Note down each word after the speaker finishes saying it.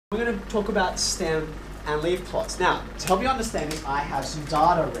We're going to talk about stem and leaf plots. Now, to help you understand this, I have some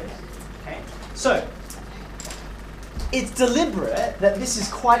data ready. Okay? So, it's deliberate that this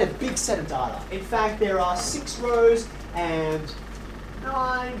is quite a big set of data. In fact, there are 6 rows and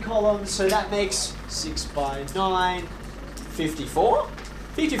 9 columns, so that makes 6 by 9, 54?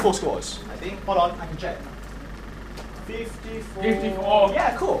 54 scores, I think. Hold on, I can check. 54. 54.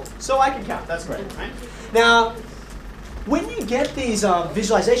 Yeah, cool. So I can count. That's great, right? Now, when you get these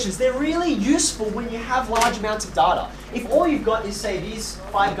visualizations, they're really useful when you have large amounts of data. If all you've got is, say, these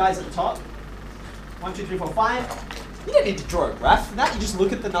 5 guys at the top, 1, 2, 3, 4, 5, you don't need to draw a graph for that. You just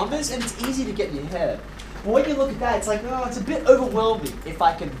look at the numbers, and it's easy to get in your head. But when you look at that, it's like, oh, it's a bit overwhelming. If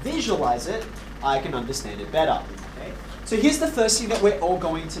I can visualize it, I can understand it better. Okay? So here's the first thing that we're all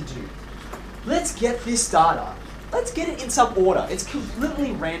going to do. Let's get this data. Let's get it in some order. It's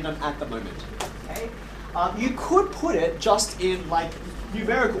completely random at the moment. Okay? You could put it just in like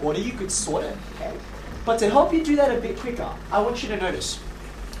numerical order. You could sort it. Okay? But to help you do that a bit quicker, I want you to notice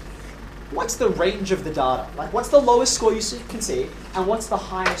what's the range of the data. Like, what's the lowest score you can see, and what's the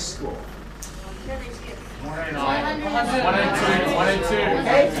highest score? 102. 102.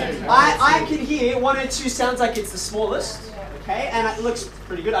 Okay? I can hear 102 sounds like it's the smallest. Okay, and it looks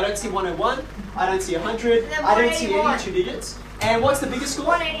pretty good. I don't see 101. I don't see 100. I don't see any 2 digits. And what's the biggest score?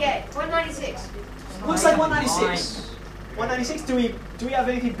 188. 196. Looks like 196. 196. Do we have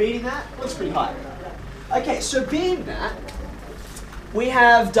anything beating that? Looks pretty high. Okay, so being that, we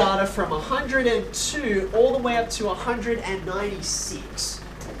have data from 102 all the way up to 196.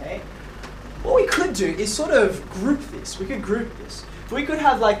 Okay. What we could do is sort of group this. We could group this. We could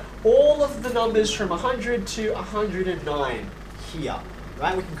have like all of the numbers from 100 to 109 here,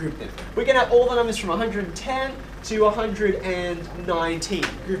 right? We can group them. We can have all the numbers from 110 to 119.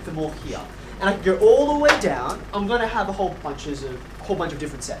 Group them all here. And I can go all the way down. I'm going to have a whole bunch of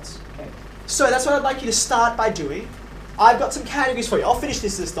different sets. Okay. So that's what I'd like you to start by doing. I've got some categories for you. I'll finish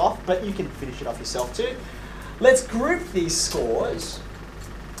this list off, but you can finish it off yourself too. Let's group these scores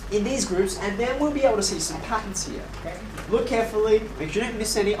in these groups, and then we'll be able to see some patterns here. Okay? Look carefully, make sure you don't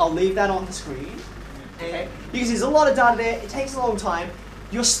miss any. I'll leave that on the screen. Okay? You can see there's a lot of data there. It takes a long time.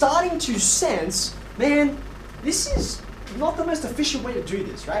 You're starting to sense, man, this is not the most efficient way to do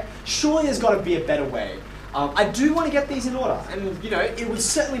this, right? Surely there's got to be a better way. I do want to get these in order, and you know, it would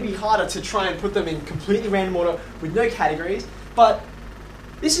certainly be harder to try and put them in completely random order with no categories, but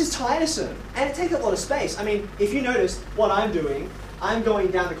this is tiresome, and it takes a lot of space. I mean, if you notice what I'm doing, I'm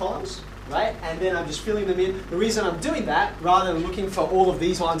going down the columns, right? And then I'm just filling them in. The reason I'm doing that, rather than looking for all of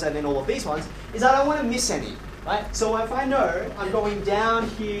these ones and then all of these ones, is I don't want to miss any, right? So if I know I'm going down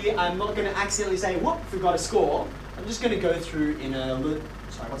here, I'm not going to accidentally say, whoop, forgot a score. I'm just going to go through in a,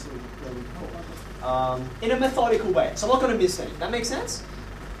 in a methodical way. So I'm not going to miss any. That makes sense?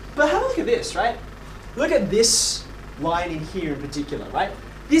 But have a look at this, right? Look at this line in here in particular, right?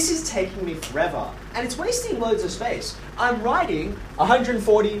 This is taking me forever, and it's wasting loads of space. I'm writing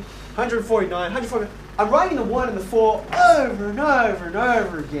 140, 149, 140. I'm writing the 1 and the 4 over and over and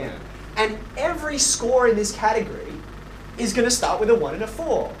over again. And every score in this category is going to start with a 1 and a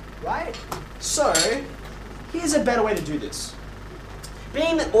 4, right? So, here's a better way to do this.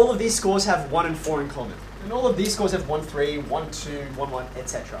 Being that all of these scores have 1 and 4 in common, and all of these scores have 1, 3, 1, 2, 1, 1,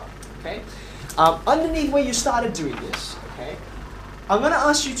 etc. Okay? Underneath where you started doing this, okay, I'm going to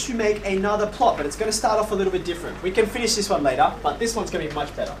ask you to make another plot, but it's going to start off a little bit different. We can finish this one later, but this one's going to be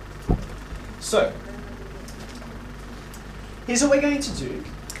much better. So, here's what we're going to do.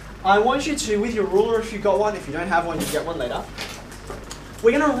 I want you to, with your ruler if you've got one, if you don't have one, you get one later.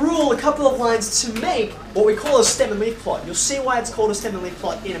 We're going to rule a couple of lines to make what we call a stem and leaf plot. You'll see why it's called a stem and leaf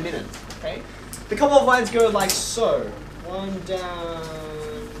plot in a minute. Okay? The couple of lines go like so. One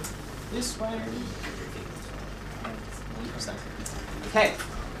down this way. Okay,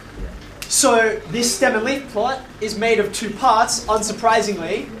 so this stem and leaf plot is made of 2 parts,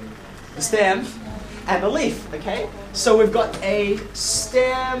 unsurprisingly, the stem and the leaf, okay? So we've got a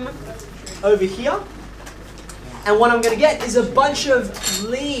stem over here, and what I'm going to get is a bunch of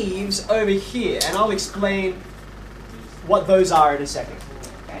leaves over here, and I'll explain what those are in a second.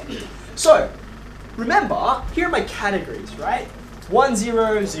 Okay? So, remember, here are my categories, right? 1,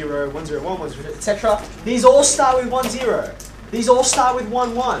 0, 0, 1, 0, 1, 1, 0, etc. These all start with 1, 0. These all start with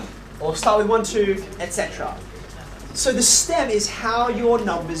 1, 1, or start with 1, 2, etc. So the stem is how your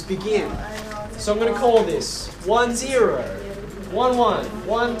numbers begin. So I'm going to call this 1, 0, 1, 1,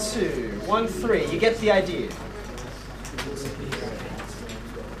 1, 2, 1, 3. You get the idea.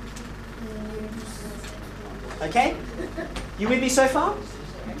 Okay? You with me so far?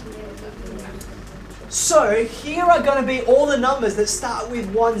 So here are going to be all the numbers that start with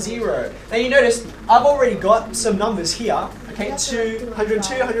 1, 0. Now you notice I've already got some numbers here. Okay, 2,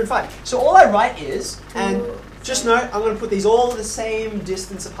 102, 105. So all I write is, and just note, I'm going to put these all the same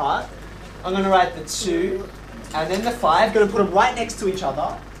distance apart. I'm going to write the 2 and then the 5. Going to put them right next to each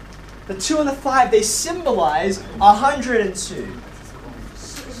other. The 2 and the 5, they symbolize 102.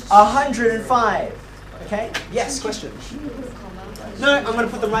 105. Okay? Yes, question? No, I'm going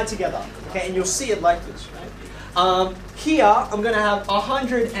to put them right together. Okay, and you'll see it like this, right? Here, I'm going to have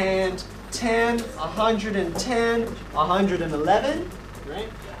 110, 110, 111, right?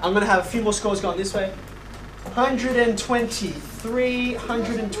 I'm going to have a few more scores going this way. 123,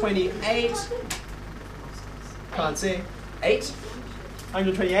 128, can't see, 8,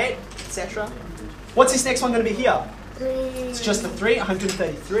 128, etc. What's this next one going to be here? 3. It's just the 3,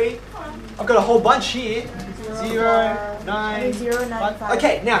 133. I've got a whole bunch here. 0, 9, 0, 9, 5. 5.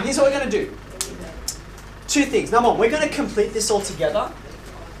 Okay, now here's what we're going to do. Two things. Number one, we're going to complete this all together.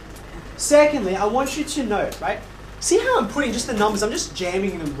 Secondly, I want you to note, right? See how I'm putting just the numbers, I'm just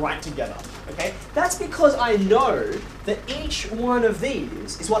jamming them right together, okay? That's because I know that each one of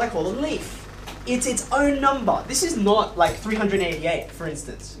these is what I call a leaf. It's its own number. This is not like 388, for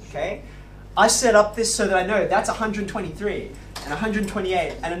instance, okay? I set up this so that I know that's 123, and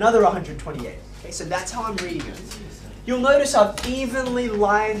 128, and another 128. Okay, so that's how I'm reading it. You'll notice I've evenly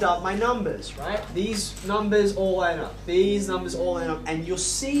lined up my numbers, right? These numbers all line up. These numbers all line up. And you'll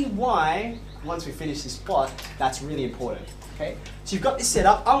see why, once we finish this plot, that's really important. Okay? So you've got this set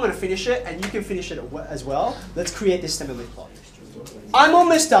up. I'm going to finish it, and you can finish it as well. Let's create this stem and leaf plot. I'm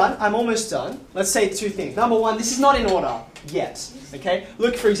almost done. I'm almost done. Let's say two things. Number one, this is not in order yet. Okay?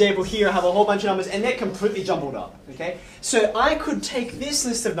 Look, for example, here I have a whole bunch of numbers, and they're completely jumbled up. Okay? So I could take this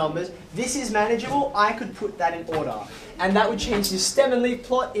list of numbers. This is manageable. I could put that in order, and that would change this stem and leaf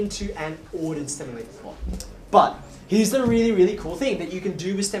plot into an ordered stem and leaf plot. But here's the really, really cool thing that you can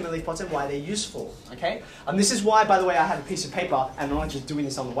do with stem and leaf plots and why they're useful. Okay? And this is why, by the way, I have a piece of paper, and I'm not just doing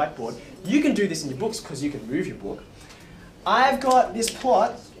this on the whiteboard. You can do this in your books because you can move your book. I've got this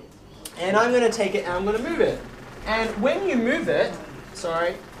plot, and I'm going to take it and I'm going to move it. And when you move it,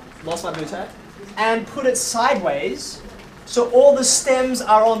 sorry, lost my blue tag, and put it sideways, so all the stems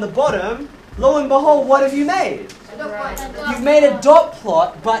are on the bottom, lo and behold, what have you made? You've made a dot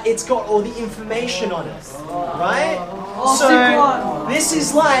plot, but it's got all the information on it, right? So this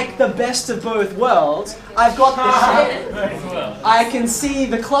is like the best of both worlds. I've got the shape. I can see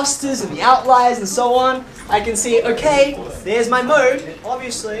the clusters and the outliers and so on. I can see, okay, there's my mode,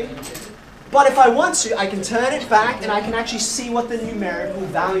 obviously. But if I want to, I can turn it back and I can actually see what the numerical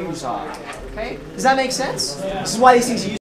values are. Okay? Does that make sense? This is why these things are useful.